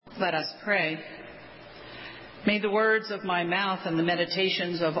Let us pray. May the words of my mouth and the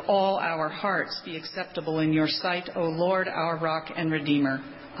meditations of all our hearts be acceptable in your sight, O Lord, our rock and redeemer.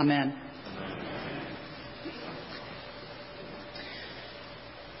 Amen.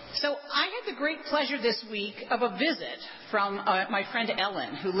 So I had the great pleasure this week of a visit from my friend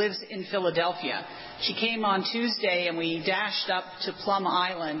Ellen, who lives in Philadelphia. She came on Tuesday and we dashed up to Plum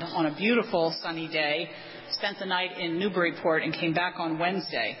Island on a beautiful sunny day, spent the night in Newburyport, and came back on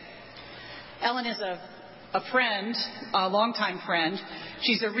Wednesday. Ellen is a friend, a longtime friend.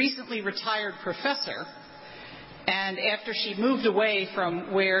 She's a recently retired professor, and after she moved away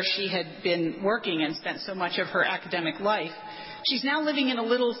from where she had been working and spent so much of her academic life, she's now living in a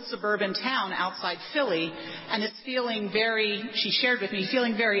little suburban town outside Philly, and is she shared with me,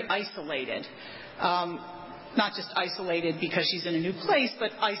 feeling very isolated. Not just isolated because she's in a new place, but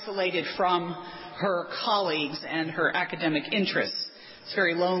isolated from her colleagues and her academic interests. It's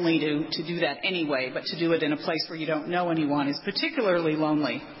very lonely to do that anyway, but to do it in a place where you don't know anyone is particularly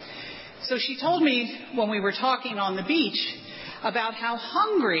lonely. So she told me when we were talking on the beach about how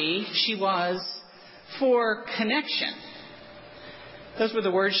hungry she was for connection. Those were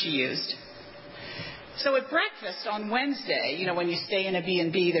the words she used. So at breakfast on Wednesday, when you stay in a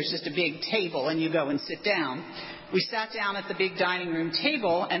B&B, there's just a big table and you go and sit down. We sat down at the big dining room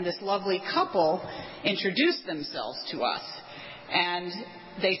table, and this lovely couple introduced themselves to us. And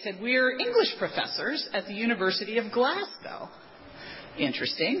they said, "We're English professors at the University of Glasgow."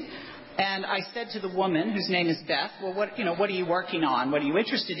 Interesting. And I said to the woman, whose name is Beth, "Well, what are you working on? What are you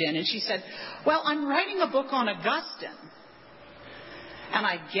interested in?" And she said, "Well, I'm writing a book on Augustine." And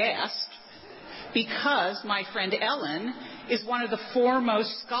I gasped, because my friend Ellen is one of the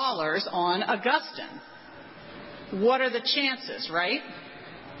foremost scholars on Augustine. What are the chances, right?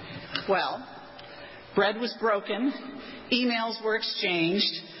 Well, bread was broken, emails were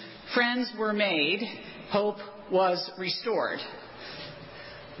exchanged, friends were made, hope was restored.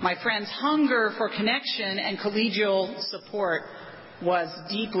 My friend's hunger for connection and collegial support was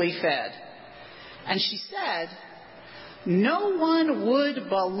deeply fed. And she said, "No one would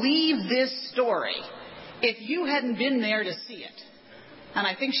believe this story if you hadn't been there to see it." And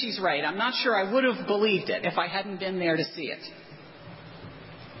I think she's right. I'm not sure I would have believed it if I hadn't been there to see it.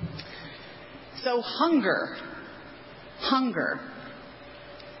 So hunger.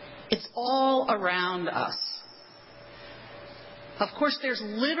 It's all around us. Of course, there's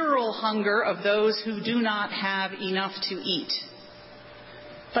literal hunger of those who do not have enough to eat.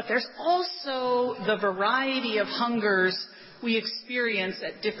 But there's also the variety of hungers we experience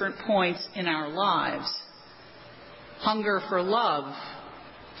at different points in our lives. Hunger for love,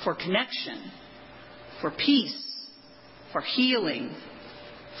 for connection, for peace, for healing,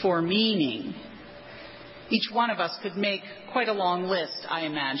 for meaning. Each one of us could make quite a long list, I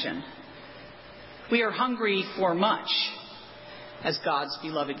imagine. We are hungry for much as God's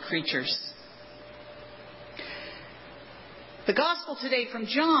beloved creatures. The gospel today from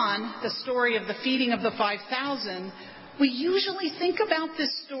John, the story of the feeding of the 5,000, we usually think about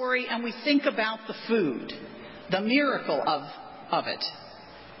this story and we think about the food, the miracle of it.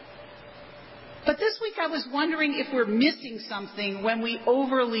 But this week I was wondering if we're missing something when we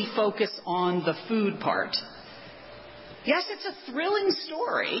overly focus on the food part. Yes, it's a thrilling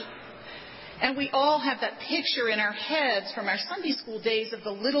story, and we all have that picture in our heads from our Sunday school days of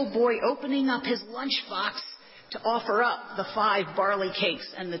the little boy opening up his lunchbox to offer up the 5 barley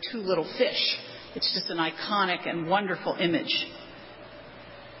cakes and the 2 little fish. It's just an iconic and wonderful image.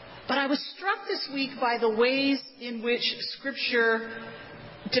 But I was struck this week by the ways in which Scripture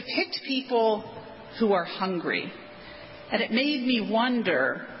depict people who are hungry. And it made me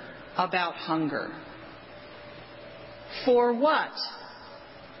wonder about hunger. For what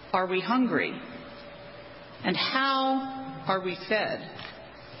are we hungry? And how are we fed?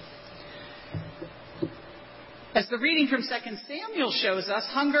 As the reading from 2 Samuel shows us,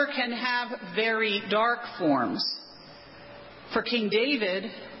 hunger can have very dark forms. For King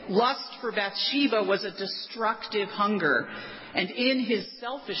David, lust for Bathsheba was a destructive hunger, and in his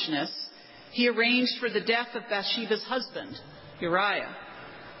selfishness, he arranged for the death of Bathsheba's husband, Uriah.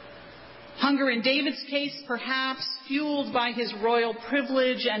 Hunger in David's case, perhaps fueled by his royal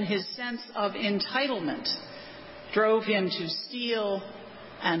privilege and his sense of entitlement, drove him to steal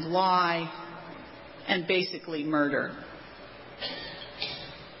and lie and basically murder.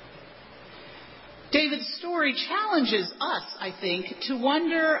 David's story challenges us, I think, to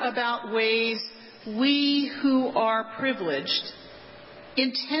wonder about ways we who are privileged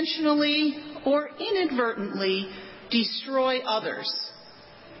intentionally or inadvertently destroy others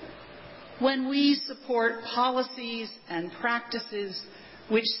when we support policies and practices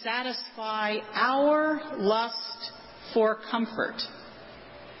which satisfy our lust for comfort,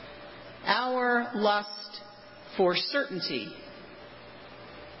 our lust for certainty?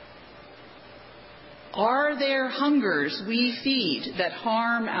 Are there hungers we feed that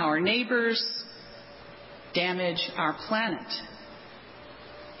harm our neighbors, damage our planet,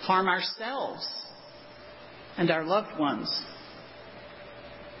 harm ourselves and our loved ones?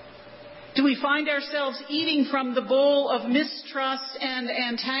 Do we find ourselves eating from the bowl of mistrust and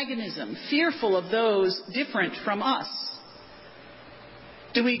antagonism, fearful of those different from us?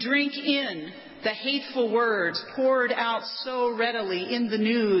 Do we drink in the hateful words poured out so readily in the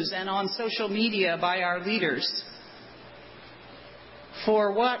news and on social media by our leaders?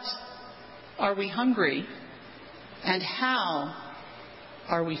 For what are we hungry, and how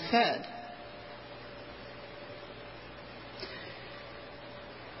are we fed?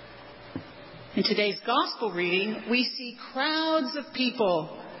 In today's gospel reading, we see crowds of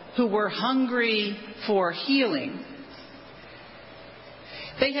people who were hungry for healing.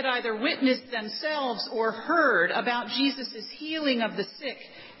 They had either witnessed themselves or heard about Jesus' healing of the sick,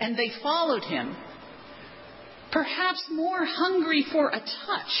 and they followed him, perhaps more hungry for a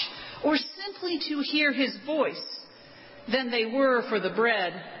touch or simply to hear his voice than they were for the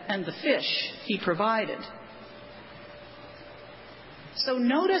bread and the fish he provided. So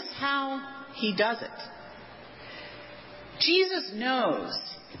notice how he does it. Jesus knows,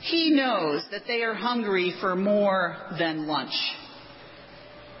 he knows that they are hungry for more than lunch.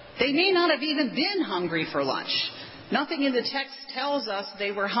 They may not have even been hungry for lunch. Nothing in the text tells us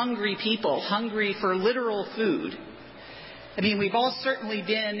they were hungry people, hungry for literal food. I mean, we've all certainly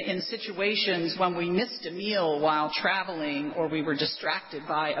been in situations when we missed a meal while traveling or we were distracted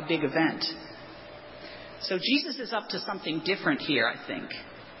by a big event. So Jesus is up to something different here, I think.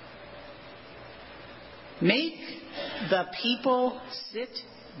 Make the people sit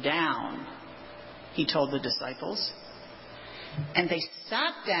down, he told the disciples. And they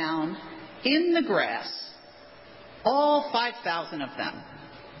sat down in the grass, all 5,000 of them.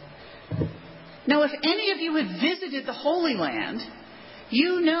 Now, if any of you have visited the Holy Land,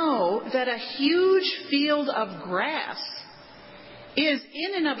 you know that a huge field of grass is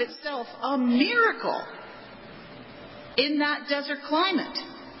in and of itself a miracle in that desert climate.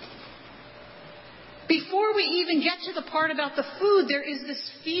 Before we even get to the part about the food, there is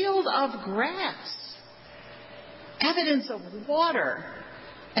this field of grass. Evidence of water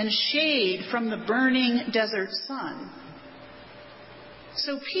and shade from the burning desert sun.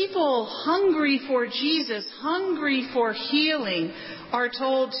 So people hungry for Jesus, hungry for healing, are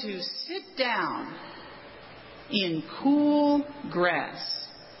told to sit down in cool grass.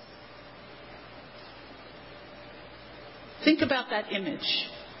 Think about that image.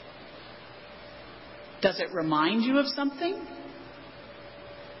 Does it remind you of something?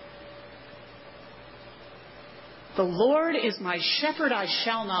 The Lord is my shepherd, I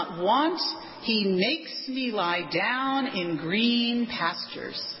shall not want. He makes me lie down in green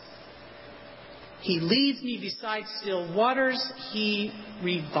pastures. He leads me beside still waters. He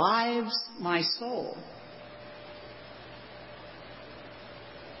revives my soul.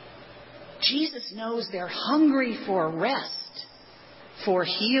 Jesus knows they're hungry for rest, for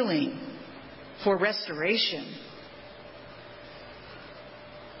healing, for restoration.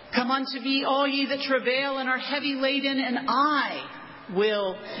 Come unto me, all ye that travail and are heavy laden, and I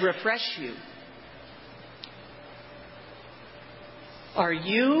will refresh you. Are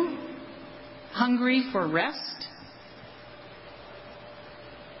you hungry for rest?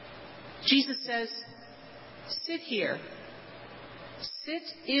 Jesus says, sit here. Sit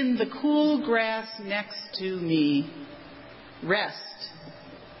in the cool grass next to me. Rest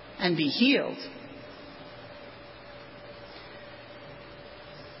and be healed.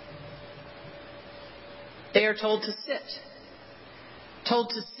 They are told to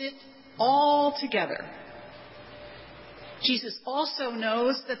sit all together. Jesus also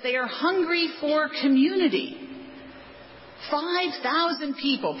knows that they are hungry for community. 5,000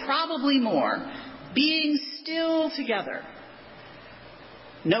 people, probably more, being still together.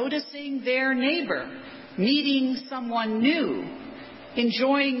 Noticing their neighbor, meeting someone new,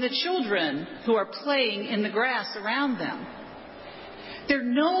 enjoying the children who are playing in the grass around them. They're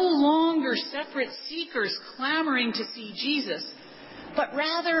no longer separate seekers clamoring to see Jesus, but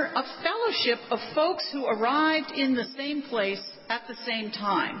rather a fellowship of folks who arrived in the same place at the same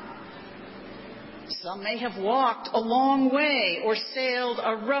time. Some may have walked a long way or sailed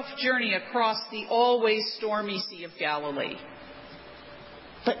a rough journey across the always stormy Sea of Galilee.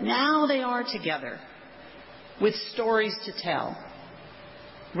 But now they are together with stories to tell,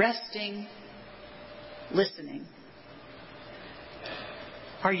 resting, listening.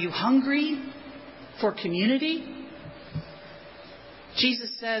 Are you hungry for community? Jesus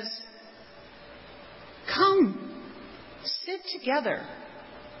says, come, sit together,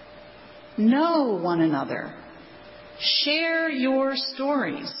 know one another, share your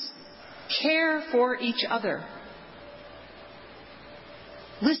stories, care for each other.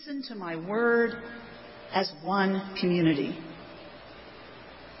 Listen to my word as one community.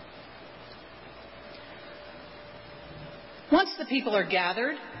 Once the people are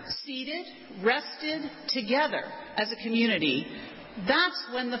gathered, seated, rested together as a community, that's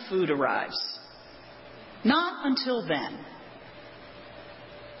when the food arrives. Not until then.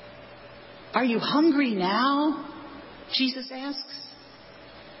 Are you hungry now? Jesus asks.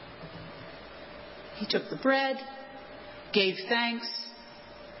 He took the bread, gave thanks,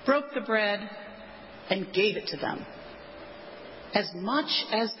 broke the bread, and gave it to them. As much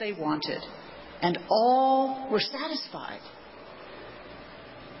as they wanted, and all were satisfied.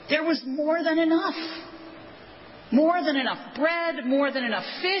 There was more than enough. More than enough bread, more than enough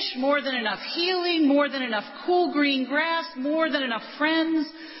fish, more than enough healing, more than enough cool green grass, more than enough friends,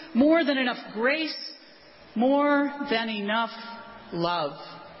 more than enough grace, more than enough love.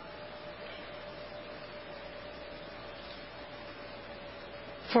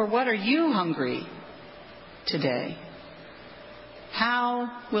 For what are you hungry today?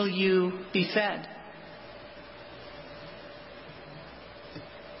 How will you be fed?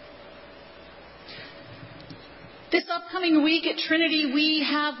 This upcoming week at Trinity, we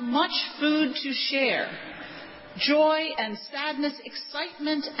have much food to share. Joy and sadness,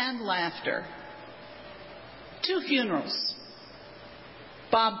 excitement and laughter. 2 funerals.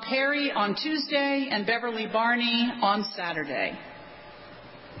 Bob Perry on Tuesday and Beverly Barney on Saturday.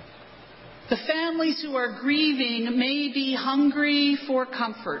 The families who are grieving may be hungry for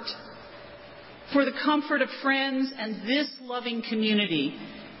comfort, for the comfort of friends and this loving community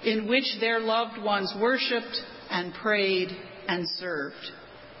in which their loved ones worshiped and prayed and served.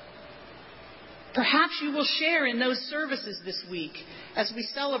 Perhaps you will share in those services this week as we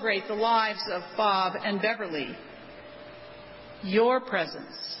celebrate the lives of Bob and Beverly. Your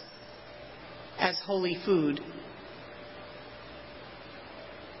presence as holy food.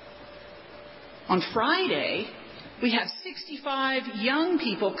 On Friday, we have 65 young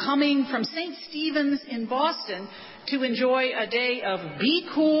people coming from St. Stephen's in Boston to enjoy a day of Be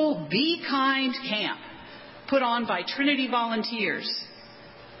Cool, Be Kind camp put on by Trinity volunteers.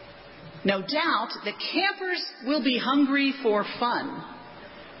 No doubt the campers will be hungry for fun,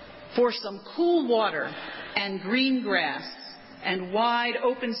 for some cool water and green grass and wide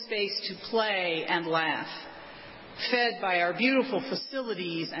open space to play and laugh, fed by our beautiful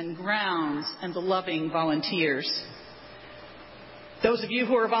facilities and grounds and the loving volunteers. Those of you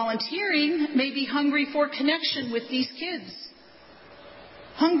who are volunteering may be hungry for connection with these kids,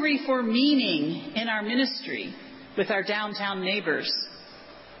 hungry for meaning in our ministry with our downtown neighbors,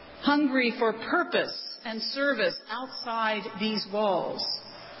 hungry for purpose and service outside these walls.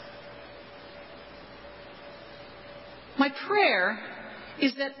 My prayer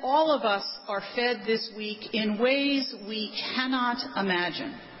is that all of us are fed this week in ways we cannot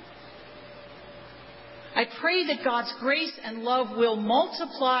imagine. I pray that God's grace and love will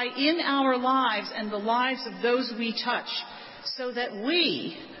multiply in our lives and the lives of those we touch, so that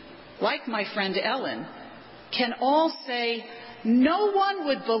we, like my friend Ellen, can all say, no one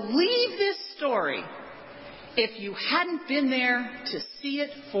would believe this story if you hadn't been there to see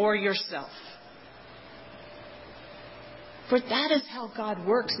it for yourself. For that is how God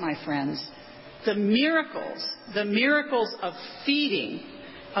works, my friends. The miracles of feeding,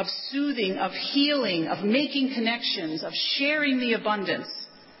 of soothing, of healing, of making connections, of sharing the abundance,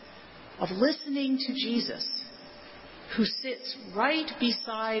 of listening to Jesus, who sits right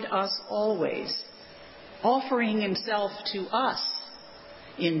beside us always, offering himself to us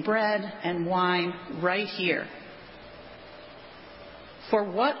in bread and wine right here. For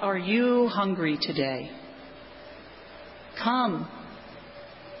what are you hungry today? Come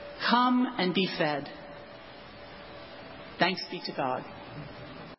and be fed. Thanks be to God.